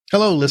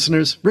Hello,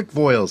 listeners. Rick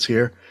Voiles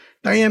here.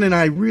 Diane and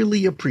I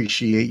really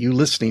appreciate you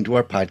listening to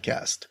our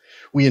podcast.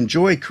 We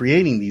enjoy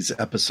creating these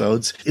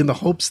episodes in the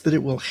hopes that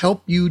it will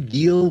help you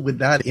deal with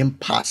that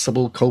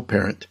impossible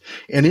co-parent,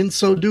 and in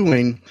so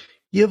doing,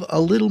 give a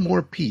little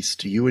more peace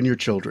to you and your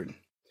children.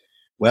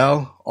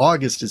 Well,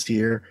 August is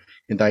here,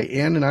 and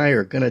Diane and I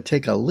are going to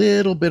take a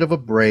little bit of a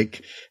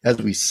break as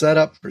we set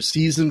up for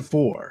Season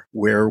 4,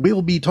 where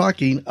we'll be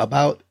talking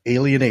about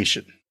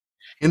alienation.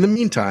 In the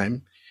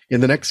meantime, in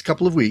the next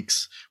couple of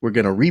weeks, we're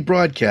going to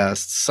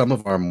rebroadcast some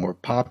of our more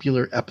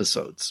popular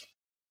episodes.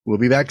 We'll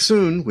be back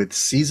soon with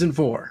Season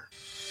 4.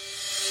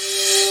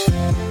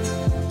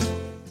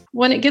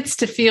 When it gets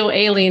to feel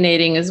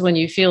alienating is when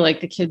you feel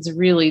like the kids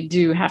really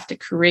do have to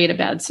create a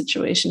bad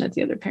situation at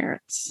the other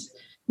parents.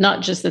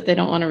 Not just that they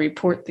don't want to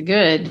report the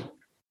good,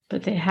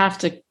 but they have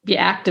to be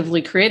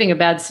actively creating a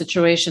bad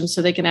situation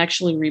so they can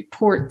actually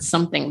report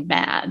something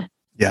bad.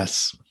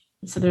 Yes.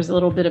 So there's a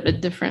little bit of a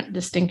different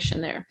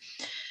distinction there.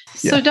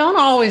 So don't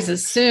always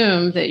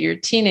assume that your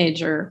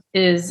teenager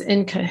is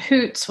in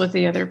cahoots with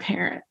the other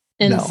parent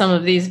in some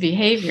of these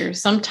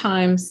behaviors.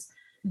 Sometimes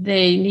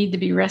they need to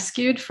be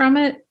rescued from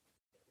it,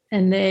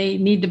 and they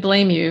need to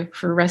blame you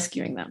for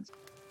rescuing them.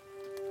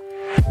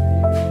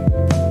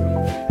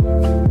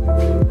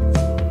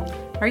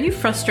 Are you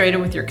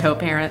frustrated with your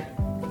co-parent?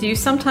 Do you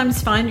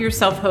sometimes find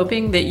yourself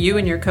hoping that you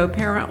and your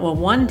co-parent will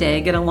one day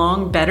get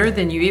along better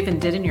than you even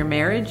did in your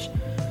marriage?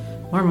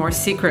 Or more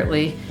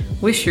secretly,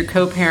 wish your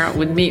co-parent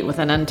would meet with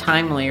an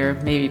untimely or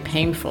maybe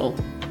painful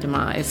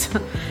demise?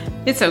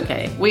 It's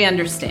okay, we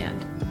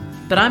understand.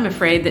 But I'm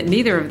afraid that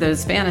neither of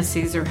those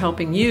fantasies are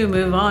helping you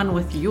move on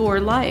with your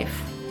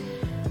life.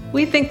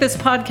 We think this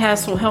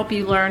podcast will help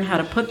you learn how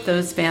to put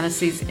those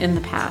fantasies in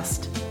the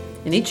past.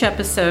 In each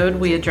episode,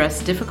 we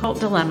address difficult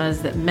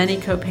dilemmas that many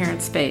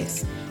co-parents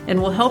face,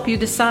 and will help you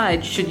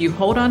decide, should you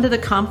hold on to the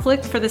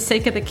conflict for the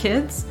sake of the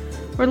kids,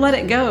 or let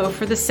it go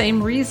for the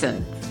same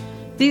reason?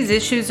 These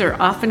issues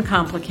are often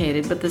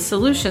complicated, but the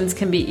solutions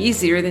can be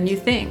easier than you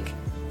think.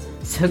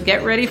 So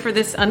get ready for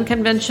this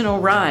unconventional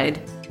ride.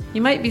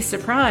 You might be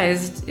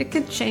surprised, it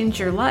could change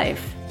your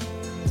life.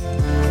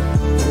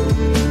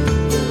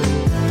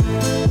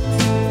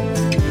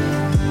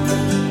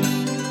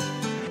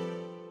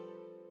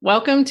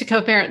 Welcome to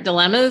Co-Parent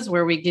Dilemmas,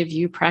 where we give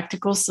you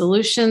practical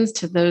solutions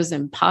to those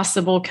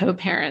impossible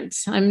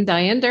co-parents. I'm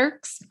Diane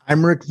Dirks.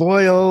 I'm Rick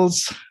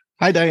Voiles.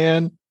 Hi,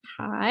 Diane.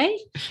 Hi.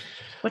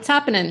 What's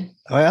happening?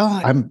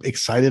 Well, I'm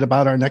excited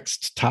about our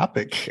next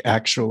topic,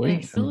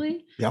 actually.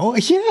 Really? Oh,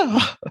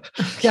 yeah.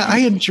 Yeah, I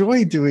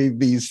enjoy doing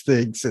these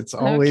things. It's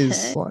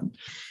always fun.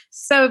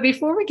 So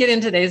before we get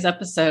into today's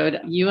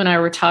episode, you and I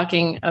were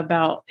talking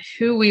about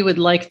who we would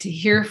like to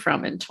hear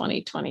from in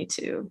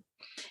 2022.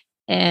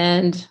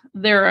 And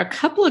there are a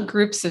couple of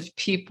groups of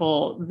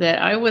people that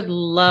I would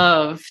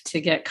love to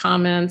get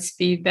comments,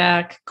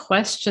 feedback,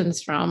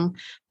 questions from.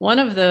 One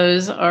of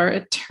those are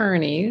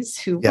attorneys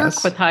who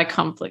work with high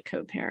conflict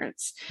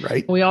co-parents.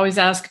 Right. We always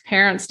ask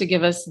parents to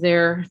give us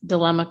their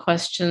dilemma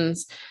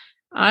questions.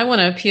 I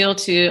want to appeal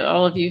to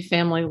all of you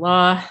family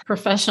law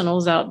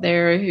professionals out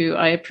there who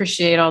I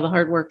appreciate all the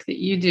hard work that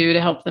you do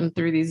to help them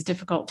through these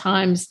difficult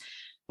times.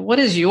 What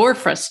is your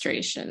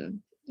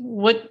frustration?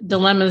 What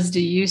dilemmas do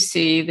you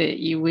see that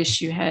you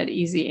wish you had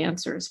easy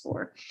answers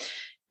for?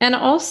 And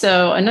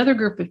also, another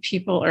group of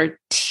people are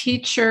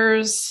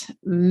teachers,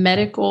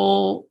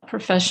 medical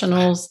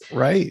professionals.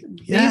 Right.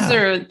 Yeah. These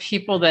are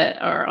people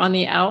that are on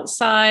the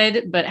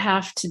outside, but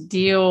have to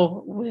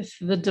deal with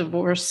the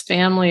divorced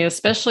family,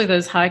 especially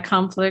those high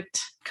conflict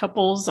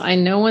couples. I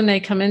know when they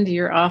come into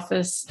your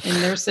office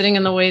and they're sitting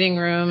in the waiting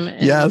room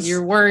and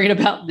you're worried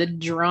about the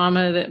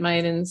drama that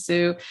might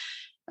ensue.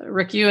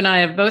 Rick, you and I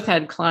have both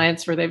had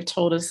clients where they've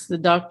told us the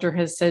doctor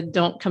has said,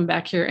 don't come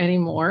back here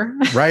anymore.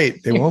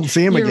 Right. They won't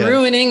see him again. You're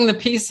ruining the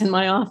peace in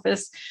my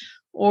office.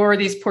 Or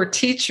these poor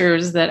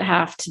teachers that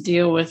have to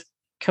deal with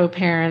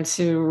co-parents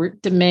who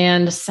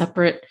demand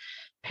separate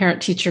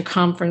parent-teacher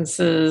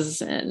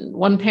conferences. And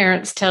one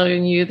parent's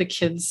telling you the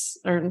kids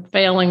are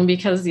failing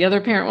because the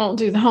other parent won't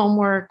do the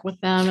homework with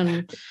them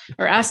and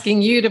are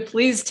asking you to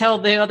please tell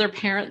the other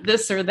parent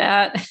this or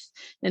that.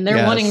 And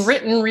they're wanting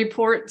written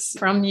reports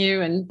from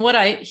you. And what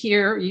I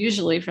hear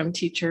usually from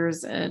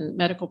teachers and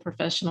medical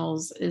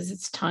professionals is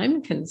it's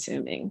time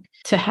consuming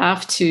to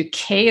have to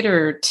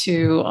cater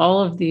to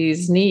all of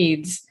these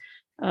needs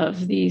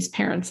of these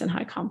parents in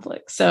high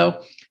conflict.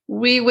 So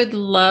we would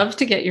love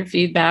to get your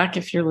feedback.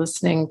 If you're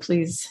listening,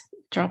 please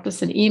drop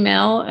us an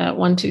email at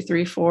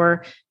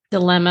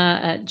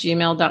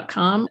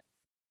 1234dilemma@gmail.com.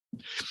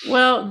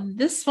 Well,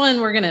 this one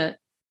we're going to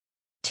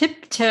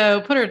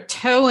put our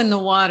toe in the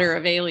water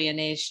of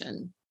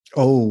alienation.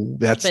 Oh,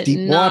 that's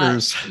deep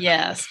waters.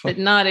 Yes, but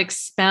not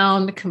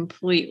expound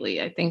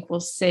completely. I think we'll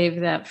save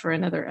that for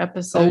another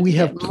episode. Oh, we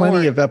have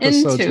plenty of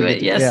episodes into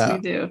it. Yes, we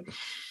do.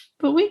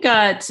 But we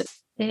got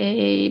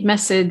a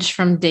message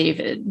from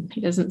David. He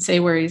doesn't say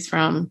where he's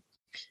from.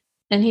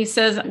 And he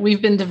says,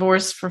 we've been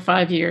divorced for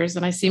 5 years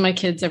and I see my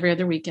kids every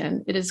other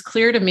weekend. It is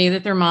clear to me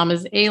that their mom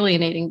is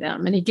alienating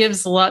them. And he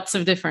gives lots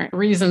of different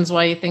reasons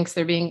why he thinks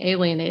they're being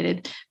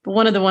alienated. But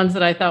one of the ones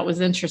that I thought was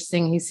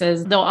interesting, he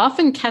says, they'll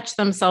often catch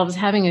themselves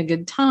having a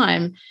good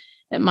time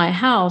at my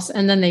house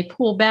and then they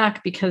pull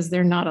back because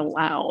they're not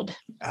allowed.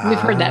 We've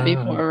heard that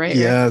before, right?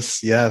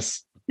 Yes,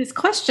 yes. His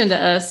question to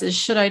us is,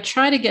 should I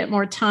try to get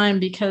more time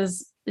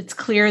because it's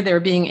clear they're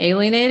being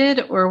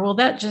alienated, or will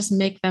that just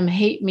make them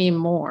hate me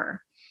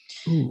more?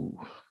 Ooh,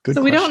 good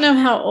so question. We don't know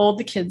how old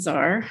the kids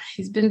are.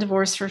 He's been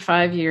divorced for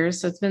 5 years,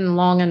 so it's been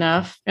long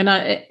enough. And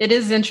it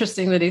is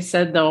interesting that he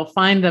said they'll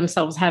find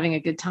themselves having a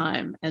good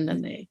time and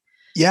then they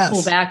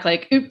pull back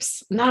like,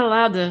 oops, I'm not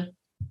allowed to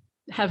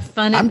have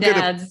fun at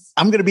dad's.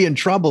 I'm going to be in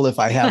trouble if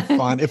I have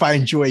fun, if I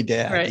enjoy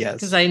dad. Right, yes.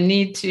 Because I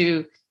need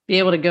to be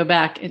able to go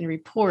back and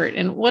report.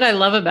 And what I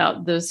love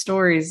about those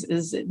stories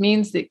is it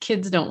means that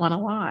kids don't want to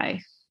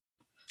lie.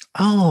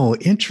 Oh,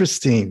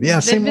 interesting. Yeah,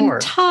 say more.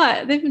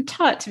 They've been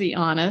taught to be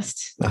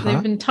honest.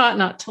 They've been taught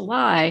not to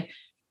lie.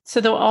 So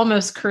they'll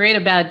almost create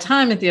a bad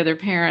time at the other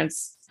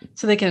parents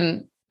so they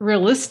can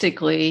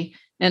realistically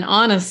and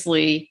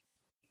honestly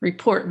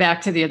report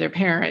back to the other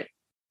parent.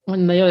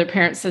 When the other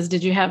parent says,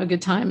 did you have a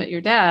good time at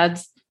your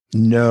dad's?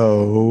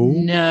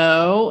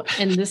 No.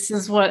 And this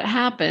is what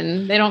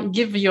happened. They don't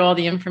give you all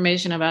the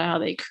information about how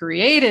they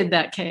created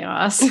that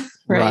chaos.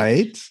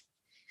 Right.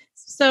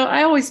 So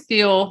I always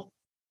feel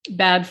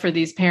bad for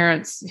these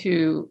parents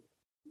who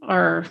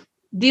are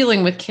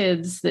dealing with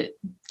kids that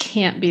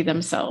can't be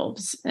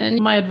themselves.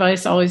 And my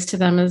advice always to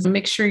them is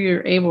make sure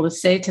you're able to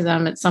say to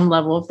them at some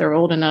level, if they're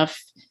old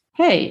enough,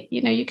 hey,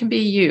 you can be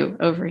you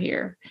over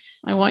here.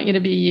 I want you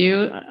to be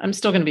you. I'm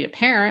still going to be a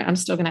parent. I'm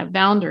still going to have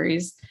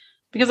boundaries,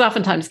 because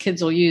oftentimes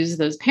kids will use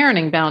those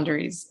parenting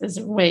boundaries as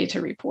a way to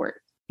report.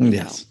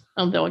 Yes.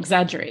 They'll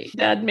exaggerate.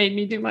 Dad made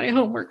me do my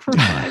homework for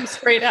 5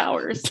 straight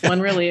hours when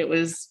really it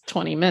was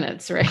 20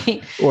 minutes,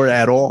 right? Or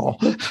at all.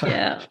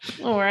 Yeah.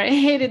 Or I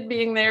hated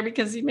being there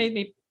because he made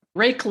me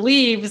rake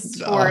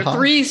leaves for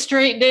 3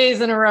 straight days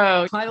in a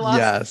row. I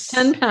lost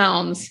 10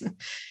 pounds.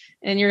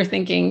 And you're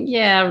thinking,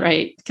 yeah,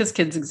 right. Because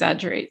kids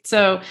exaggerate.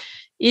 So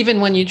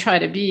even when you try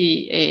to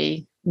be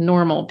a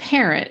normal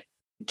parent,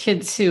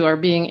 kids who are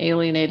being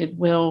alienated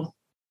will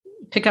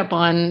pick up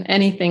on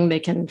anything they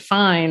can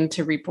find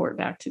to report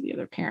back to the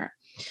other parent.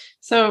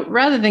 So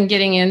rather than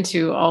getting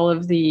into all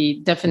of the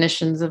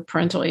definitions of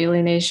parental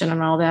alienation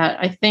and all that,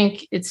 I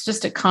think it's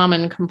just a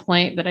common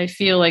complaint that I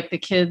feel like the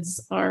kids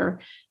are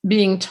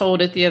being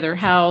told at the other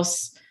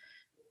house,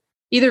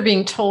 either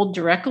being told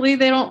directly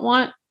they don't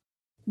want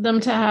them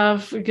to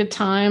have a good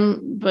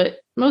time,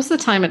 but most of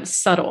the time it's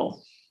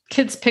subtle.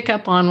 Kids pick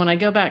up on when I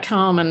go back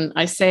home and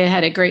I say I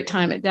had a great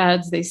time at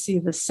dad's, they see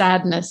the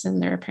sadness in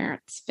their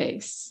parents'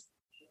 face.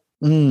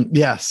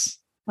 Yes.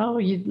 Oh,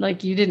 you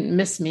didn't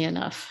miss me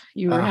enough.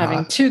 You were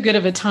having too good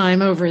of a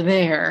time over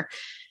there.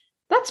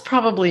 That's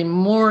probably a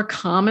more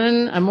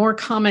common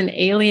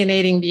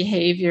alienating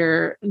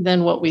behavior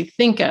than what we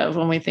think of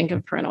when we think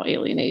of parental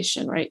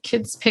alienation, right?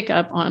 Kids pick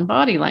up on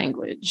body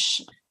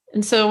language.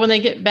 And so when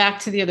they get back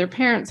to the other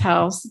parent's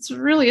house, it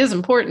really is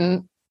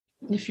important,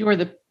 if you are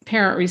the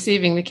parent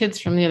receiving the kids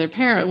from the other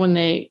parent, when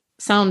they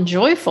sound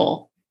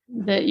joyful,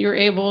 that you're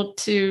able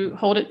to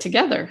hold it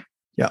together.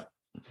 Yeah.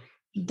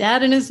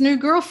 Dad and his new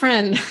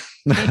girlfriend.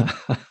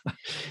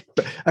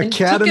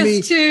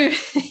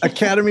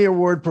 Academy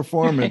Award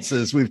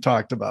performances we've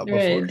talked about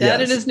before. Right.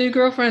 Dad and his new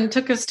girlfriend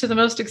took us to the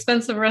most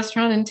expensive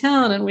restaurant in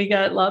town and we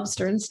got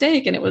lobster and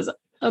steak and it was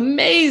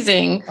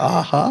amazing.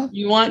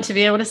 You want to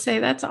be able to say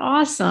that's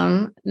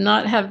awesome,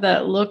 not have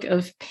that look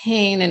of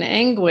pain and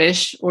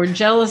anguish or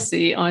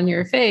jealousy on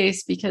your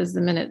face, because the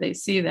minute they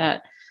see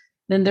that,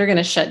 then they're going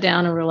to shut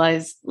down and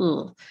realize,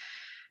 ugh.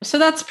 So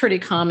that's pretty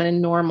common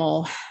and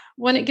normal.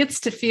 When it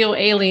gets to feel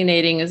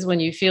alienating is when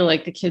you feel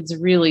like the kids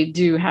really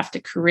do have to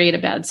create a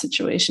bad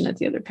situation at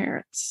the other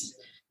parents.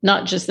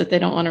 Not just that they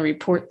don't want to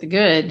report the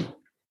good,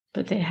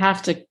 but they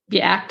have to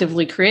be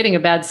actively creating a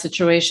bad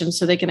situation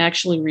so they can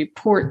actually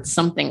report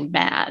something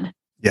bad.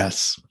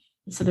 Yes.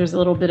 So there's a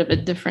little bit of a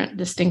different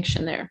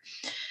distinction there.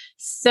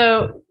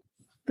 So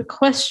the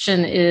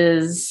question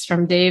is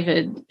from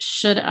David,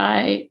 should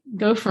I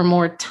go for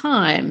more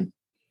time?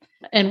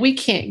 And we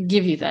can't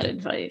give you that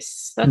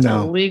advice. That's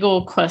a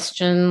legal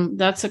question.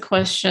 That's a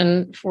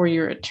question for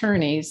your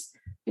attorneys.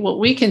 What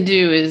we can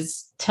do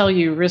is tell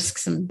you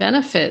risks and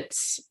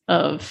benefits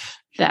of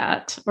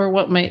that, or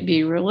what might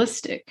be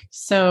realistic.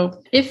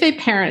 So if a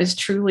parent is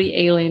truly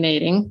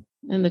alienating,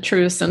 in the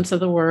truest sense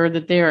of the word,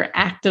 that they are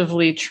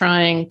actively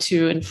trying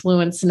to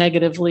influence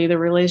negatively the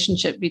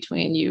relationship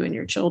between you and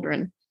your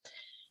children,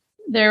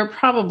 they're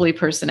probably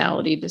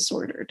personality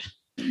disordered.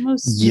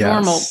 Most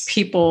normal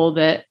people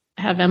that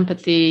have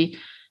empathy,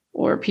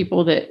 or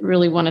people that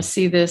really want to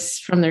see this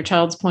from their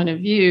child's point of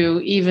view,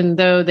 even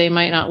though they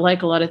might not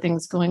like a lot of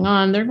things going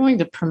on, they're going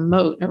to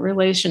promote a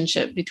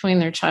relationship between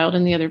their child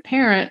and the other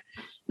parent,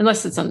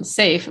 unless it's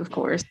unsafe, of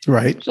course.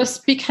 Right.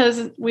 Just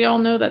because we all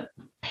know that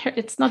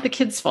it's not the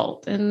kid's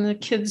fault, and the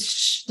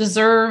kids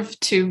deserve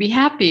to be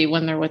happy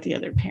when they're with the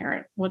other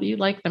parent, whether you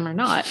like them or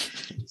not.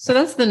 So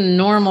that's the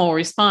normal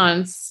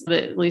response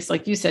that, at least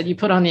like you said, you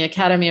put on the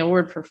Academy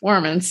Award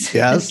performance.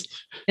 Yes.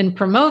 and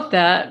promote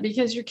that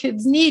because your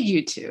kids need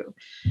you to.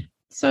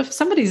 So if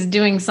somebody's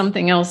doing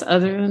something else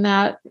other than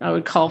that, I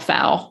would call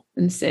foul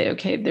and say,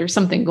 okay, there's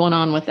something going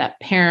on with that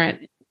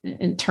parent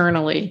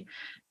internally.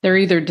 They're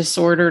either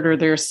disordered or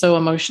they're so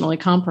emotionally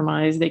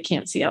compromised they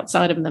can't see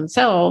outside of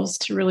themselves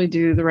to really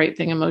do the right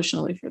thing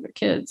emotionally for their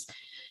kids.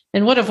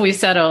 And what if we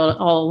said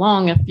all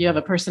along, if you have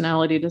a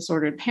personality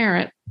disordered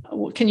parent,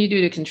 what can you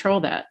do to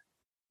control that?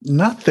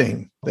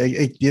 Nothing.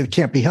 It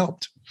can't be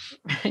helped.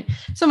 Right.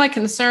 So my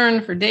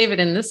concern for David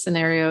in this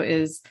scenario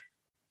is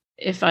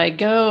if I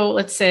go,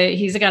 let's say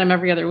he's got him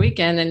every other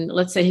weekend, and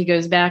let's say he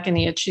goes back and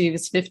he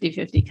achieves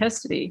 50-50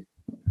 custody.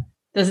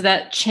 Does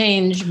that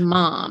change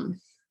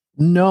mom?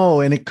 No,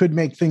 and it could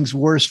make things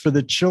worse for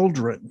the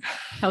children.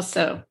 How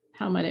so?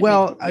 How might it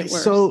Well, make it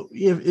worse? so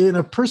if in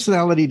a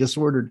personality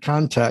disordered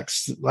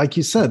context, like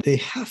you said, they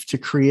have to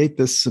create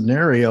this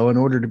scenario in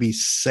order to be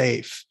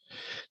safe.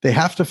 They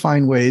have to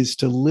find ways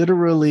to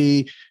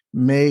literally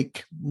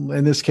make,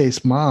 in this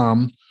case,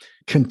 mom,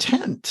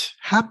 content,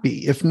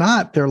 happy. If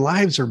not, their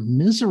lives are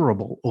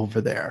miserable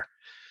over there.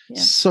 Yeah.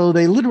 So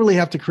they literally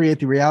have to create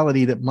the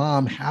reality that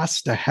mom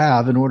has to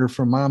have in order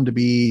for mom to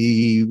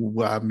be,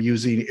 I'm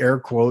using air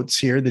quotes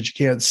here that you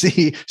can't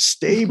see,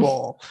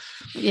 stable.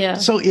 Yeah.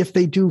 So if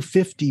they do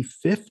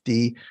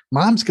 50-50,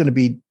 mom's going to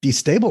be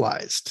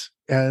destabilized,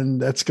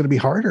 and that's going to be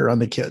harder on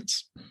the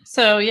kids.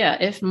 So yeah,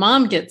 if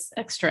mom gets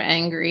extra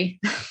angry,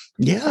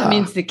 that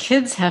means the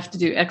kids have to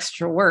do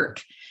extra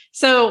work.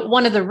 So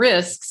one of the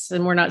risks,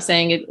 and we're not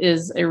saying it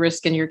is a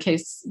risk in your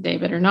case,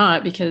 David, or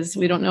not, because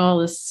we don't know all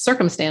the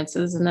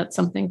circumstances, and that's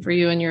something for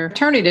you and your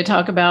attorney to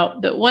talk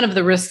about. But one of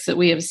the risks that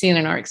we have seen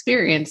in our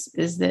experience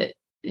is that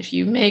if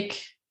you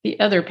make the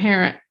other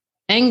parent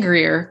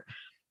angrier,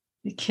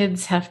 the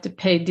kids have to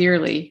pay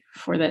dearly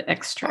for that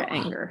extra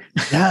anger.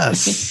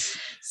 Yes.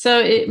 So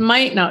it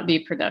might not be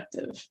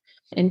productive.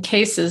 In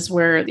cases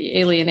where the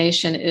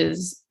alienation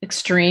is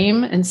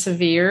extreme and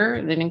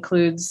severe, that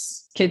includes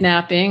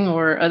kidnapping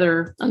or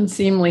other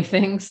unseemly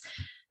things,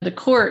 the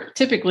court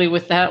typically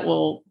with that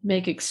will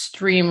make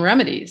extreme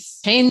remedies,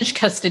 change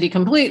custody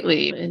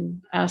completely,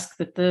 and ask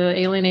that the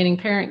alienating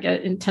parent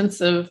get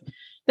intensive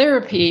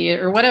therapy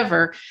or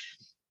whatever.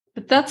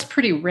 But that's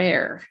pretty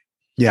rare.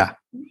 Yeah.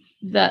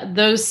 That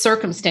those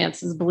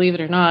circumstances, believe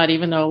it or not,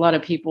 even though a lot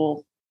of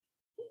people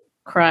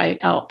cry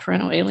out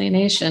parental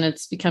alienation,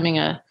 it's becoming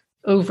a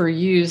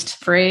overused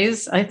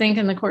phrase, I think,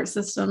 in the court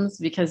systems,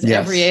 because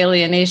every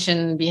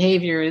alienation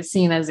behavior is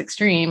seen as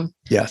extreme.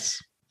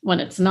 Yes.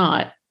 When it's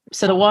not.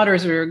 So the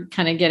waters are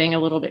kind of getting a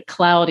little bit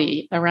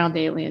cloudy around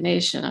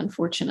alienation,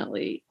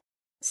 unfortunately.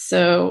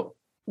 So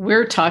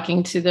we're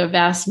talking to the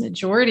vast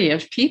majority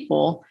of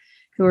people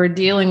who are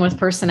dealing with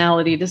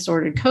personality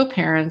disordered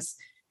co-parents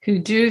who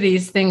do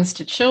these things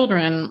to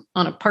children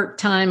on a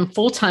part-time,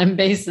 full-time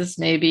basis,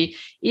 maybe,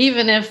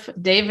 even if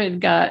David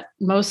got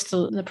most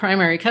of the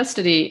primary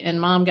custody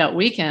and mom got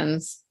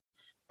weekends,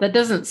 that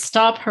doesn't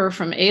stop her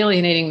from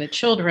alienating the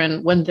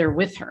children when they're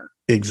with her.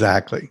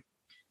 Exactly.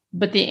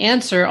 But the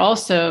answer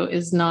also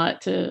is not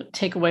to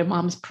take away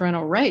mom's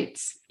parental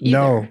rights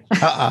either.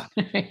 No.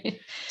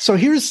 So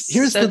here's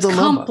the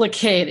dilemma.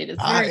 Complicated.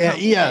 It's very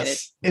complicated.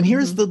 Yes. And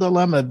here's the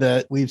dilemma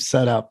that we've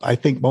set up. I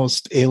think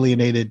most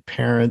alienated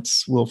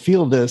parents will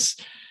feel this.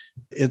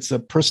 It's a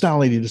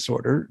personality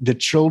disorder. The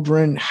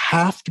children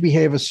have to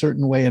behave a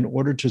certain way in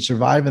order to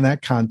survive in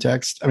that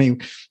context. I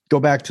mean, go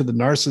back to the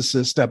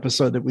narcissist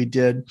episode that we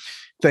did.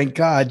 Thank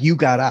God you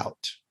got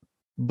out,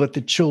 but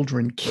the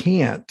children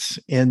can't.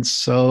 And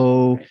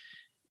so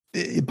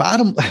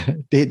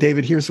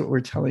David, here's what we're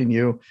telling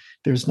you.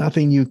 There's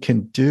nothing you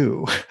can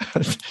do.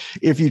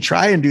 If you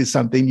try and do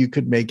something, you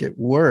could make it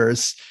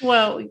worse.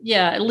 Well,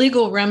 yeah,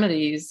 legal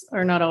remedies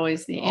are not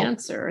always the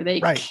answer. They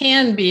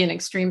can be in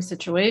extreme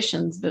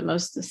situations, but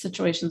most of the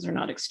situations are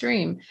not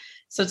extreme.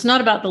 So it's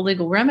not about the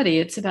legal remedy.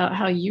 It's about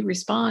how you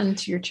respond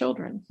to your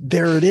children.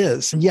 There it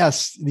is.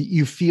 Yes,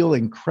 you feel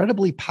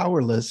incredibly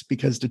powerless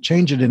because to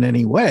change it in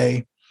any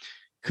way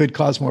could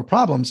cause more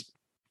problems.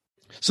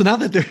 So now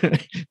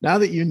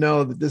that you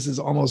know that this is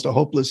almost a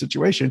hopeless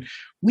situation,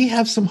 we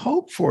have some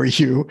hope for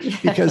you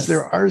because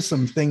there are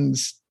some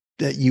things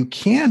that you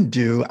can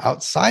do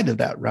outside of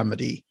that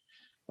remedy,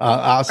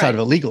 outside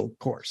of a legal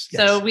course.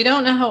 Yes. So we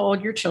don't know how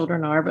old your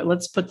children are, but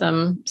let's put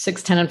them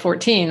 6, 10, and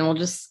 14. We'll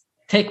just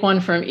take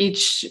one from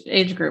each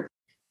age group.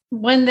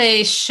 When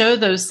they show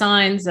those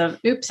signs of,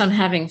 oops, I'm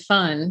having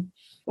fun,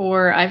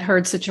 or I've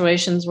heard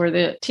situations where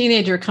the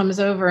teenager comes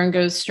over and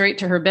goes straight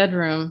to her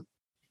bedroom.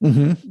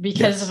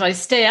 Because if I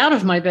stay out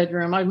of my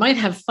bedroom, I might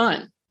have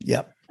fun.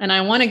 Yep. And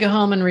I want to go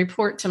home and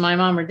report to my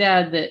mom or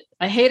dad that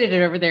I hated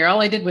it over there.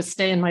 All I did was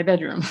stay in my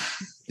bedroom.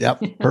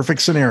 Yep.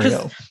 Perfect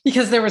scenario.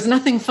 because there was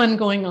nothing fun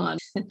going on.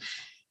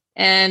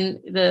 And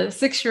the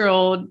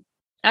 6-year-old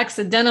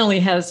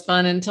accidentally has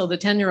fun until the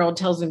 10-year-old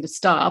tells him to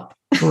stop.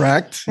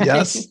 Correct.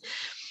 Yes.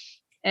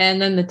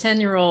 And then the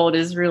 10-year-old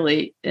is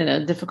really in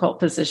a difficult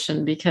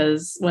position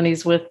because when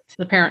he's with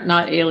the parent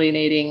not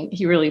alienating,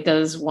 he really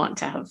does want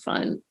to have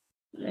fun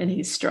and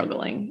he's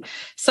struggling.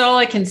 So all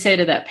I can say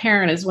to that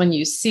parent is when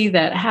you see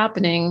that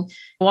happening,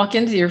 walk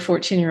into your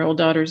 14-year-old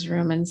daughter's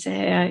room and say,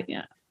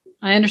 hey,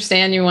 I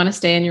understand you want to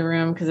stay in your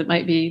room because it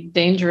might be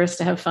dangerous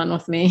to have fun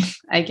with me.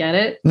 I get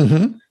it.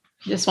 Mm-hmm.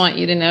 Just want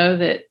you to know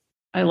that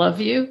I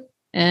love you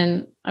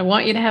and I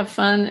want you to have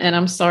fun. And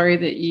I'm sorry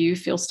that you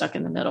feel stuck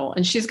in the middle.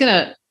 And she's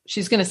going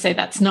to say,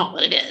 that's not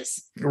what it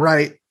is.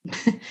 Right.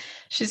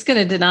 She's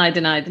going to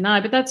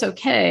deny, but that's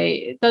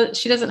okay.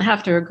 She doesn't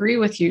have to agree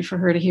with you for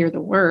her to hear the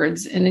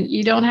words. And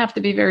you don't have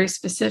to be very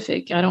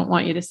specific. I don't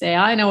want you to say,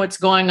 I know what's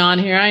going on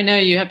here. I know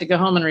you have to go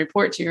home and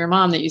report to your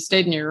mom that you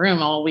stayed in your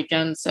room all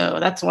weekend. So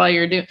that's why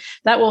you're doing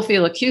that. Will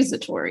feel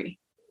accusatory.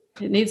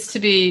 It needs to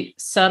be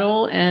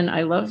subtle. And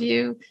I love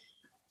you.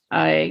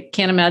 I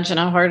can't imagine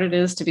how hard it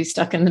is to be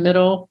stuck in the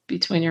middle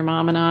between your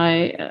mom and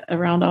I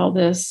around all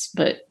this.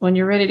 But when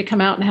you're ready to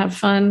come out and have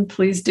fun,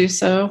 please do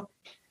so.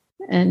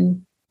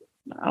 And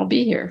I'll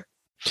be here.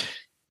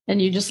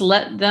 And you just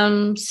let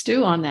them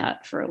stew on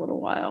that for a little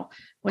while.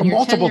 When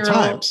multiple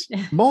times.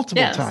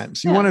 Yes,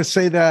 times. You want to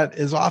say that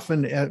as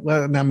often,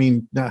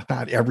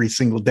 not every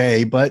single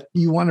day, but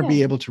you want to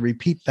be able to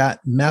repeat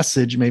that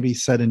message, maybe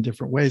said in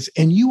different ways.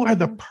 And you are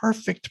the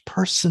perfect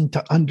person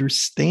to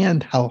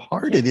understand how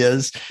hard it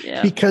is,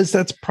 because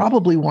that's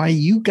probably why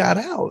you got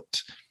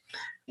out.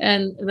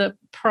 And the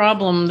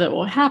problem that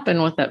will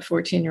happen with that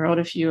 14-year-old,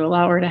 if you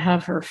allow her to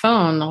have her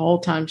phone the whole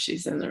time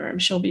she's in the room,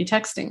 she'll be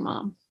texting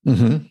mom.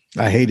 Mm-hmm.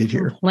 I hate it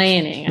here.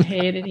 Complaining. I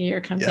hate it here.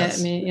 Come get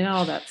me,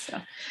 all that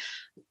stuff.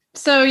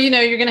 So,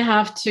 you're going to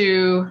have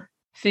to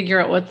figure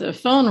out what the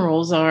phone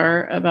rules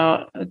are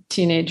about a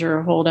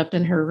teenager holed up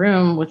in her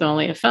room with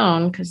only a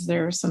phone, because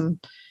there are some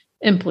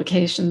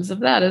implications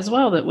of that as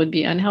well that would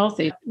be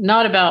unhealthy.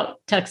 Not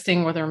about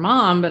texting with her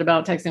mom, but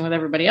about texting with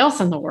everybody else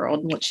in the world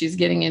and what she's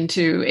getting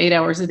into 8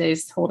 hours a day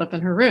holed up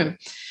in her room.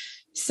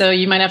 So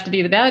you might have to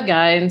be the bad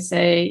guy and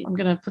say, I'm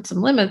going to put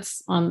some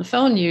limits on the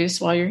phone use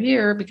while you're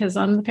here because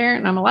I'm the parent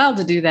and I'm allowed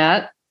to do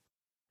that.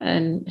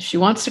 And if she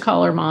wants to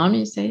call her mom,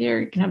 you say, here,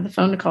 you can have the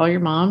phone to call your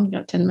mom. You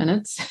got 10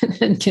 minutes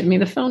and give me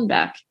the phone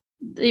back.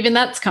 Even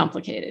that's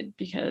complicated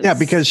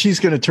because she's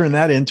going to turn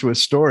that into a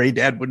story.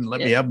 Dad wouldn't let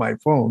me have my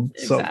phone.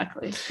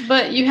 Exactly.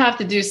 But you have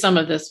to do some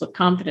of this with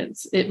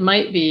confidence. It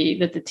might be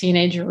that the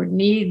teenager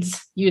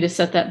needs you to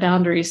set that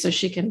boundary so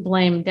she can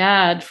blame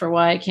dad for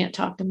why I can't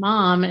talk to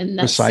mom. And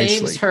that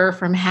saves her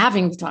from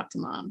having to talk to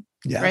mom.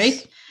 Yes.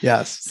 Right?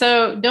 Yes.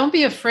 So don't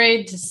be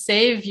afraid to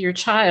save your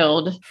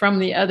child from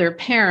the other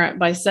parent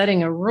by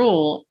setting a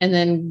rule and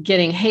then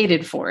getting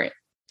hated for it.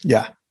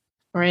 Yeah.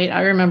 Right.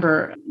 I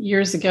remember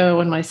years ago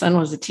when my son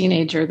was a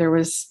teenager, there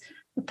was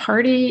a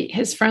party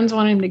his friends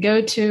wanted him to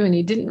go to, and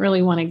he didn't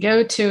really want to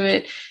go to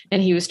it.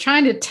 And he was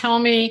trying to tell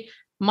me,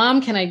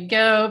 Mom, can I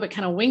go? But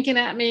kind of winking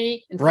at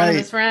me in front of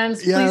his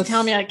friends. Please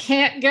tell me I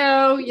can't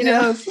go,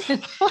 know.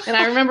 And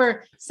I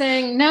remember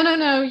saying,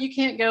 no, you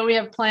can't go. We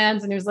have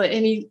plans. And he was like,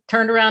 and he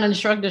turned around and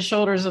shrugged his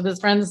shoulders with his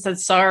friends and said,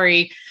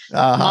 sorry.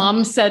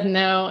 Mom said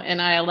no.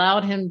 And I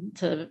allowed him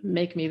to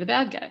make me the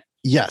bad guy.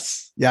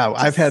 Yes. Yeah.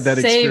 I've had that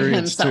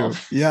experience too.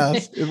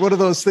 Yes. One of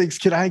those things.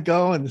 Can I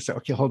go? And say,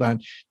 okay, hold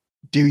on.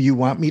 Do you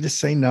want me to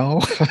say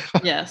no?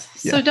 Yes.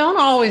 So don't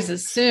always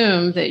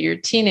assume that your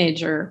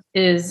teenager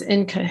is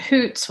in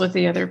cahoots with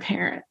the other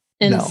parent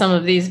in some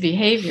of these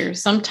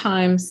behaviors.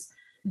 Sometimes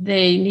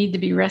they need to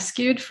be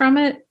rescued from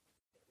it,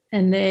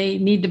 and they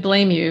need to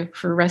blame you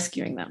for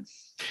rescuing them.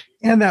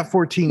 And that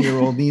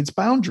 14-year-old needs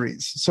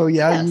boundaries. So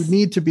you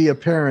need to be a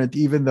parent,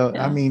 even though,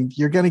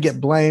 you're going to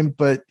get blamed,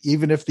 but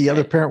even if the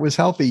other parent was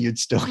healthy, they'd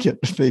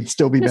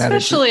still be mad.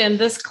 Especially in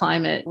this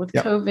climate with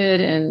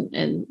COVID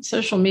and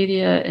social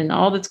media and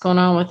all that's going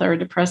on with our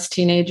depressed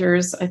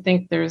teenagers. I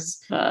think there's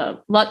a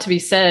lot to be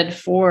said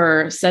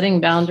for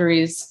setting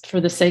boundaries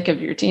for the sake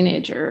of your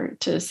teenager,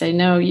 to say,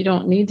 no, you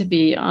don't need to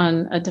be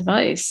on a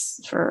device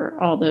for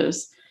all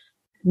those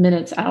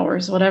minutes,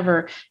 hours,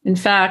 whatever. In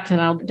fact,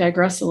 and I'll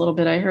digress a little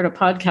bit, I heard a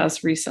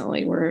podcast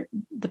recently where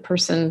the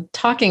person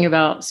talking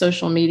about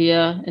social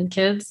media and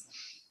kids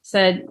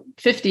said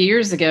 50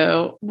 years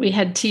ago, we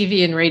had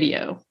TV and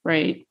radio,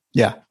 right?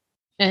 Yeah.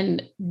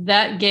 And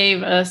that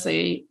gave us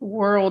a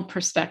world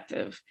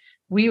perspective.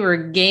 We were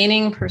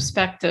gaining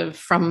perspective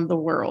from the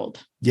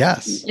world.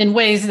 Yes. In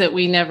ways that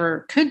we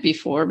never could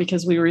before,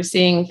 because we were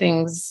seeing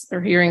things or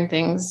hearing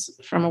things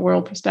from a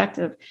world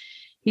perspective.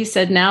 He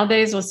said,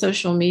 nowadays with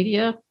social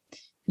media,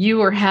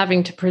 you are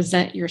having to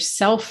present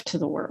yourself to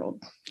the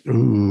world.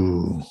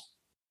 Ooh.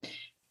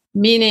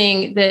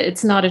 Meaning that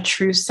it's not a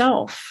true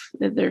self,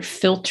 that they're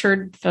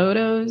filtered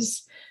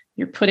photos.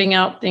 You're putting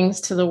out things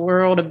to the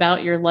world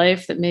about your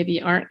life that maybe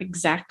aren't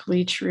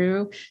exactly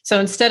true. So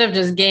instead of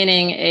just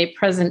gaining a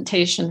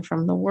presentation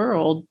from the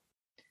world,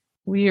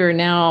 we are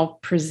now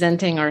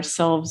presenting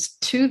ourselves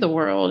to the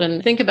world.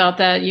 And think about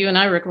that. You and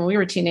I, Rick, when we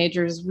were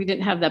teenagers, we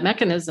didn't have that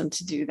mechanism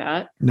to do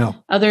that. No.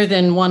 Other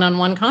than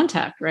one-on-one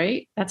contact,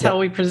 right? That's how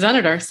we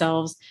presented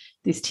ourselves.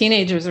 these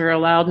teenagers are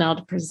allowed now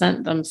to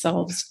present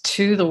themselves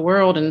to the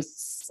world. And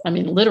I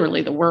mean,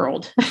 literally the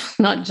world,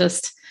 not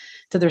just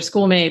to their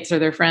schoolmates or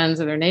their friends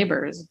or their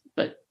neighbors,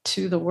 but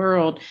to the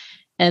world.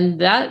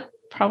 And that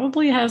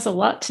probably has a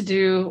lot to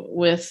do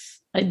with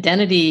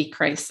identity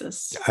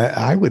crisis.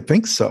 I would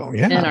think so.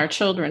 Yeah. In our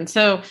children.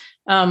 So,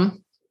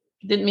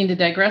 didn't mean to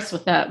digress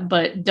with that,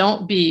 but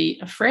don't be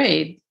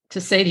afraid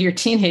to say to your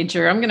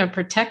teenager, I'm going to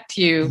protect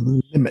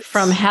you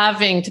from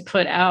having to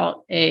put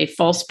out a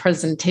false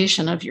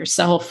presentation of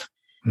yourself,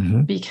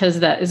 because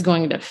that is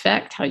going to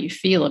affect how you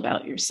feel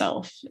about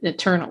yourself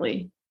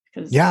eternally.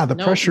 The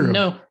pressure.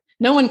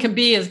 No one can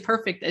be as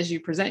perfect as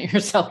you present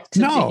yourself to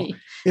be.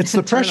 It's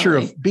the pressure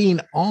of being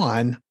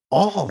on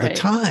all the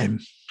time.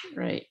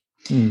 Right.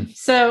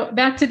 So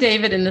back to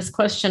David in this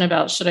question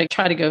about, should I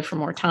try to go for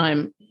more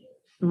time?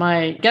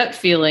 My gut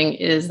feeling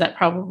is that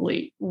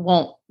probably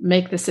won't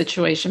make the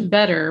situation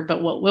better,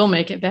 but what will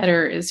make it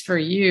better is for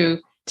you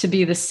to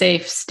be the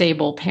safe,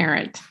 stable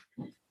parent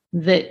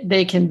that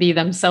they can be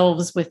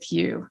themselves with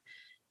you.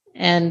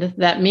 And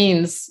that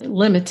means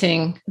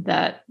limiting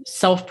that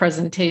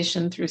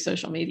self-presentation through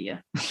social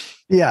media.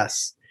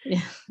 Yes.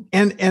 Yeah.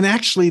 And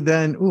actually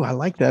then, I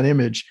like that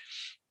image.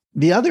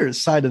 The other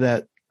side of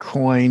that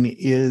coin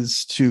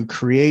is to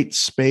create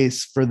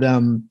space for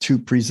them to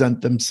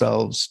present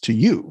themselves to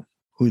you,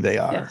 who they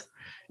are,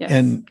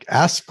 and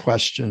ask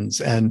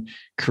questions and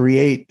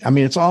create. I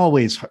mean, it's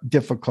always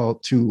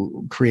difficult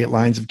to create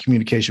lines of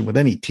communication with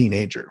any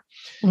teenager.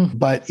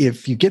 But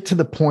if you get to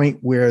the point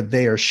where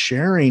they are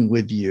sharing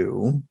with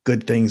you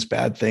good things,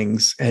 bad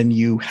things, and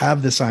you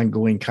have this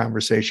ongoing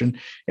conversation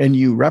and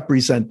you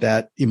represent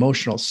that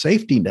emotional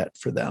safety net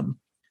for them,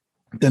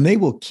 then they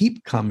will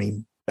keep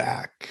coming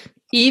back.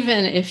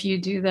 Even if you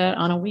do that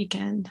on a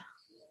weekend.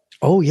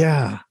 Oh,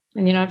 yeah.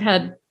 And, I've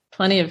had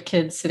plenty of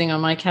kids sitting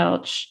on my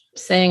couch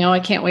saying, I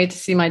can't wait to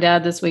see my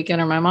dad this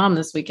weekend or my mom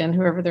this weekend,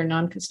 whoever their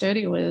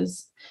non-custodial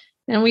is.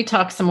 And we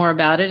talk some more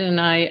about it. And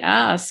I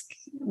ask,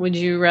 would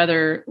you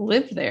rather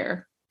live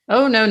there?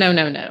 Oh,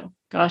 no.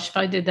 Gosh, if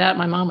I did that,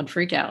 my mom would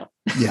freak out.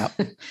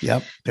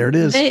 Yep. There it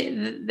is.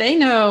 They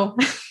know,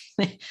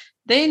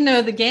 they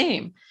know the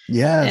game.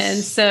 Yes.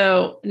 And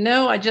so,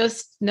 no, I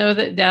just know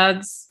that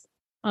dad's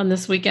on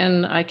this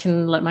weekend, I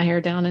can let my hair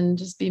down and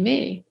just be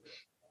me.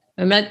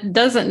 And that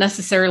doesn't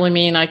necessarily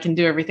mean I can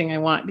do everything I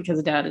want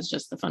because dad is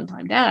just the fun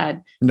time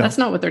dad. No. That's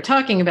not what they're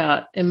talking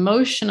about.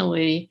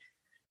 Emotionally,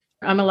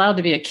 I'm allowed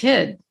to be a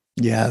kid.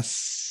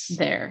 Yes.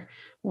 There,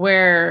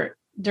 where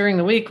during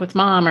the week with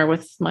mom or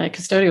with my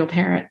custodial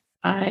parent,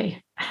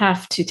 I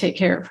have to take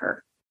care of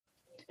her.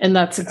 And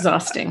that's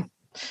exhausting.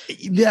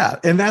 Yeah.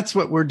 And that's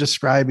what we're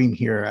describing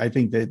here. I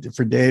think that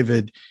for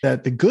David,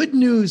 that the good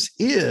news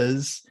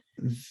is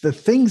the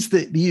things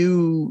that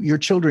your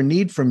children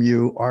need from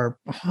you are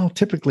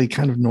typically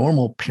kind of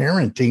normal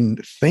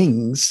parenting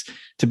things,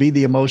 to be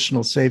the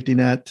emotional safety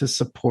net, to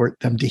support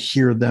them, to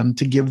hear them,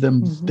 to give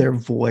them their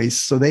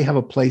voice so they have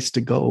a place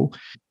to go.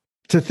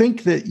 To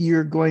think that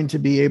you're going to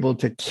be able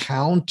to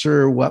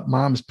counter what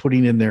mom's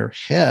putting in their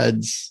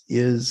heads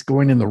is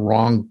going in the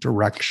wrong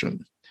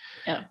direction.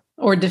 Yeah.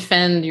 Or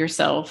defend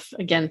yourself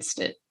against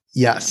it.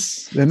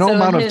 Yes. And no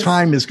amount of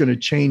time is going to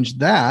change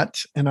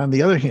that. And on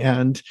the other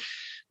hand,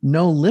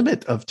 no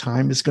limit of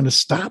time is going to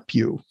stop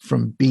you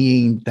from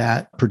being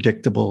that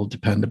predictable,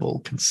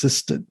 dependable,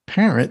 consistent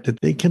parent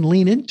that they can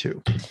lean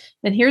into.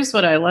 And here's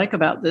what I like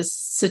about this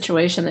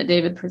situation that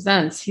David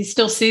presents. He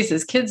still sees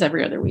his kids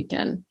every other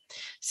weekend.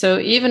 So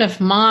even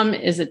if mom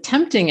is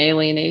attempting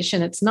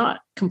alienation, it's not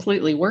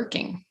completely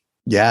working.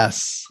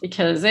 Yes.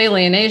 Because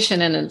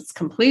alienation in its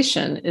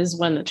completion is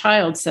when the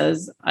child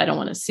says, I don't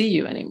want to see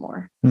you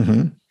anymore.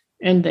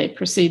 And they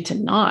proceed to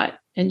not.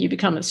 And you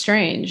become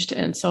estranged.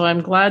 And so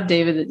I'm glad,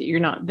 David, that you're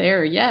not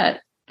there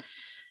yet.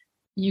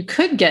 You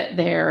could get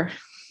there,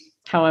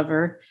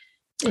 however,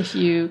 if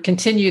you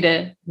continue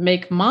to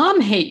make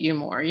mom hate you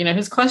more.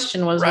 His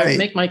question was, will it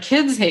make my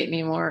kids hate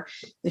me more?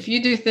 If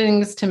you do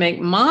things to make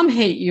mom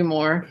hate you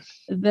more,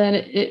 then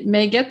it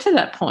may get to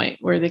that point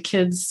where the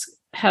kids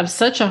have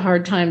such a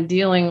hard time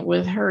dealing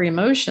with her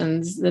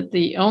emotions that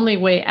the only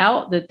way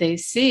out that they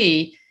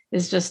see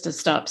is just to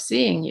stop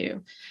seeing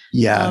you.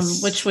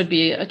 Yes. Which would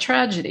be a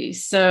tragedy.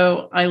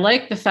 So I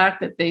like the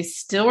fact that they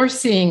still are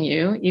seeing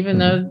you, even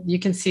though you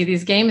can see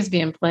these games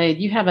being played.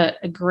 You have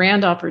a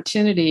grand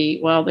opportunity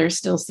while they're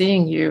still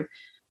seeing you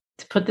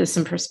to put this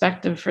in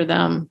perspective for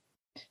them,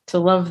 to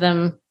love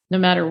them no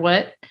matter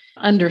what,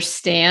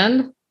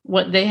 understand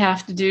what they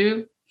have to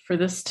do for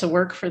this to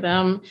work for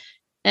them.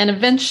 And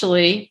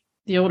eventually,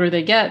 the older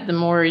they get, the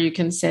more you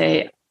can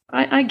say,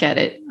 I get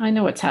it. I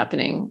know what's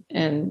happening.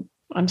 And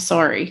I'm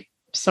sorry.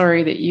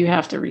 Sorry that you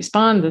have to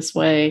respond this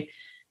way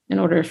in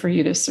order for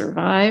you to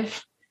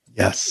survive.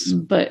 Yes.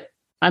 But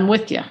I'm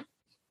with you.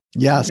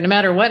 Yes. No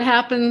matter what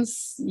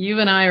happens, you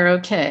and I are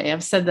okay.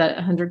 I've said that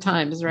 100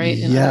 times, right?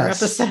 In other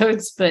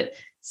episodes, but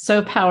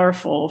so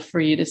powerful for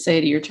you to say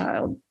to your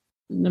child,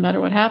 no matter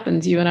what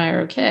happens, you and I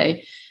are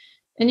okay.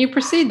 And you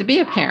proceed to be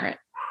a parent.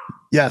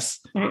 Yes.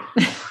 Right?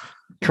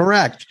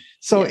 Correct.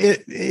 So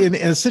in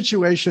a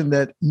situation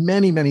that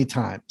many, many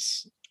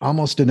times,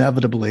 almost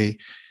inevitably,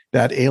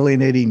 that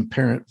alienating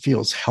parent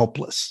feels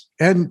helpless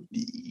and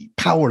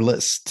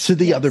powerless to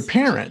the other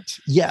parent.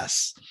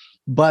 Yes.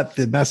 But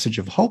the message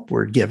of hope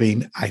we're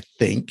giving, I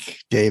think,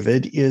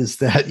 David, is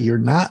that you're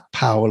not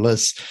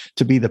powerless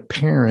to be the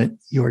parent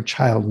your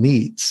child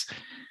needs.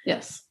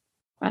 Yes,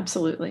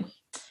 absolutely.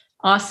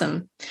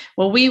 Awesome.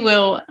 Well, we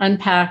will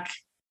unpack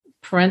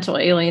parental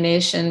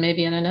alienation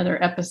maybe in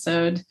another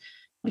episode,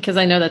 because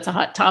I know that's a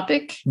hot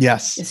topic.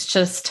 Yes. It's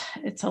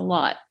a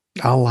lot.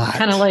 A lot.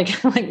 Kind of like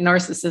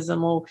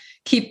narcissism. We'll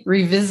keep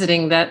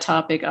revisiting that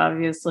topic,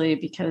 obviously,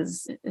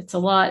 because it's a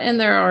lot. And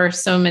there are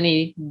so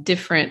many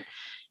different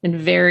and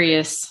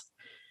various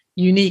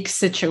unique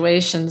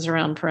situations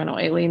around parental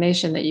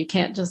alienation that you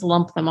can't just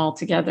lump them all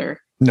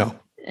together. No.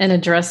 And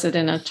address it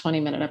in a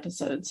 20-minute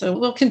episode. So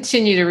we'll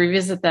continue to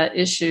revisit that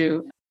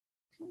issue,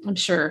 I'm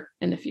sure,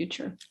 in the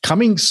future.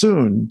 Coming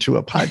soon to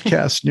a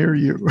podcast near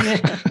you.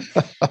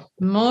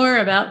 More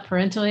about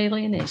parental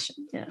alienation,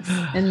 yes,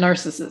 and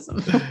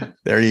narcissism.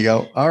 There you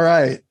go. All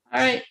right.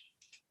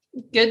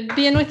 Good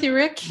being with you,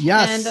 Rick.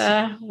 Yes.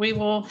 And we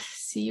will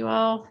see you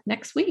all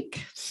next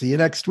week. See you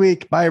next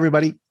week. Bye,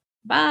 everybody.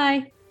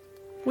 Bye.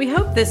 We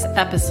hope this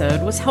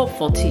episode was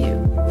helpful to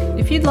you.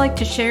 If you'd like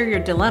to share your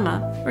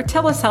dilemma or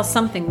tell us how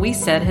something we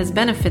said has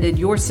benefited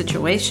your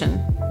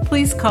situation,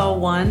 please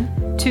call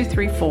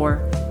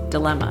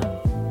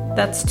 1-234-DILEMMA.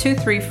 That's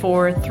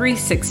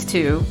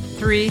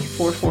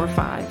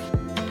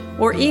 234-362-3445.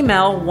 Or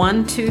email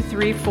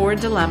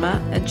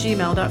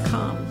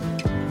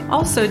 1234dilemma@gmail.com.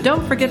 Also,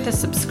 don't forget to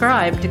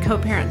subscribe to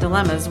Co-Parent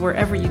Dilemmas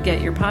wherever you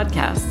get your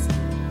podcasts,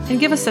 and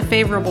give us a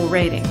favorable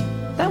rating.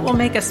 That will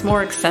make us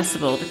more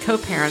accessible to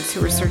co-parents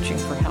who are searching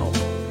for help.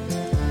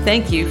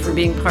 Thank you for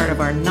being part of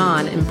our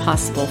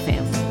non-impossible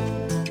family.